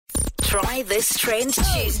Try This Trend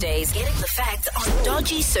Tuesdays, getting the facts on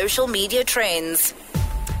dodgy social media trends.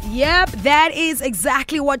 Yep, that is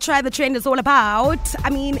exactly what Try the Trend is all about. I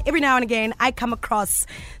mean, every now and again, I come across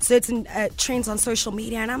certain trends on social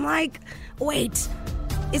media and I'm like, wait,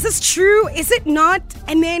 is this true? Is it not?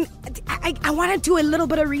 And then I want to do a little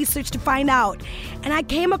bit of research to find out. And I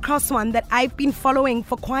came across one that I've been following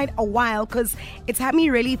for quite a while because it's had me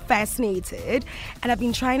really fascinated and I've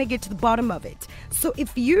been trying to get to the bottom of it. So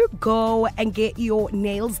if you go and get your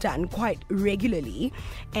nails done quite regularly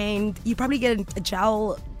and you probably get a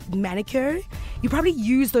gel manicure, you probably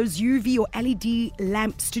use those UV or LED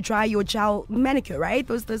lamps to dry your gel manicure, right?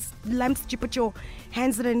 Those lamps that you put your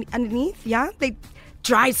hands underneath, yeah? They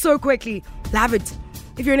dry so quickly. Love it.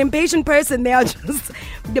 If you're an impatient person, they are just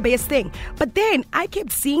the best thing. But then I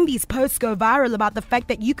kept seeing these posts go viral about the fact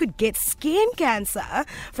that you could get skin cancer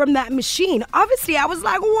from that machine. Obviously, I was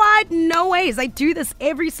like, what? No ways. I do this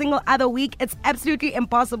every single other week. It's absolutely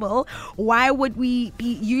impossible. Why would we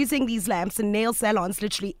be using these lamps in nail salons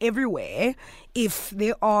literally everywhere if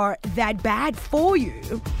they are that bad for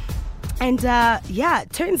you? And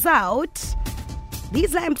it turns out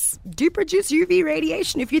these lamps do produce UV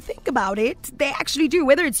radiation. If you think about it, they actually do.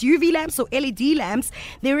 Whether it's UV lamps or LED lamps,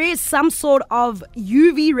 there is some sort of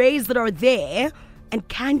UV rays that are there and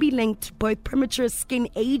can be linked to both premature skin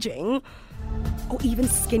aging or even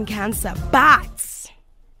skin cancer. But,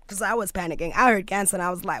 because I was panicking, I heard cancer and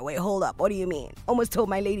I was like, wait, hold up. What do you mean? Almost told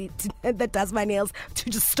my lady that does my nails to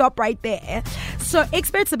just stop right there. So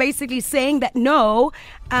experts are basically saying that no,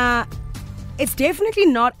 it's definitely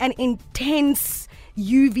not an intense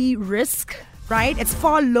UV risk, right? It's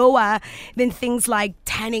far lower than things like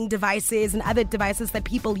tanning devices and other devices that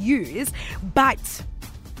people use. But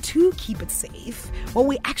to keep it safe, what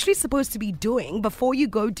we're actually supposed to be doing before you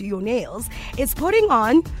go do your nails is putting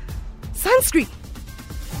on sunscreen.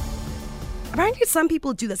 Apparently some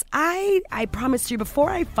people do this. I promise you, before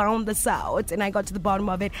I found this out and I got to the bottom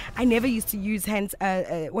of it, I never used to use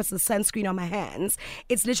sunscreen on my hands.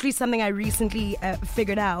 It's literally something I recently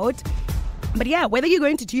figured out. But yeah, whether you're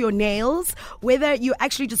going to do your nails, whether you're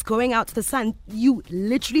actually just going out to the sun, you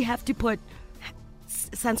literally have to put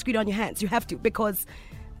sunscreen on your hands. You have to, because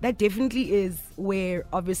that definitely is where,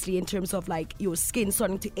 obviously, in terms of like your skin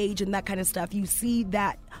starting to age and that kind of stuff, you see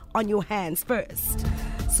that on your hands first.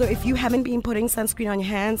 So if you haven't been putting sunscreen on your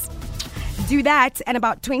hands, do that, and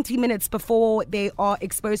about 20 minutes before they are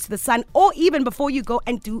exposed to the sun, or even before you go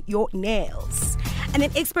and do your nails. And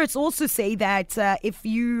then experts also say that if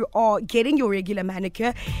you are getting your regular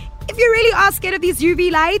manicure, if you really are scared of these UV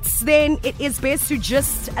lights, then it is best to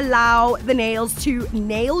just allow the nails to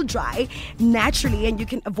nail dry naturally, and you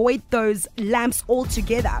can avoid those lamps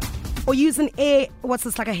altogether. Or use like a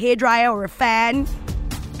hairdryer or a fan,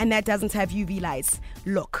 and that doesn't have UV lights.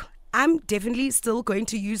 Look, I'm definitely still going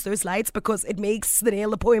to use those lights because it makes the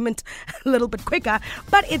nail appointment a little bit quicker.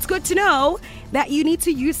 But it's good to know that you need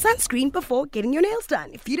to use sunscreen before getting your nails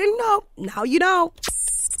done. If you didn't know, now you know.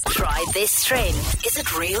 Try This Trend. Is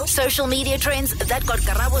it real? Social media trends that got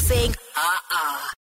Karabo saying,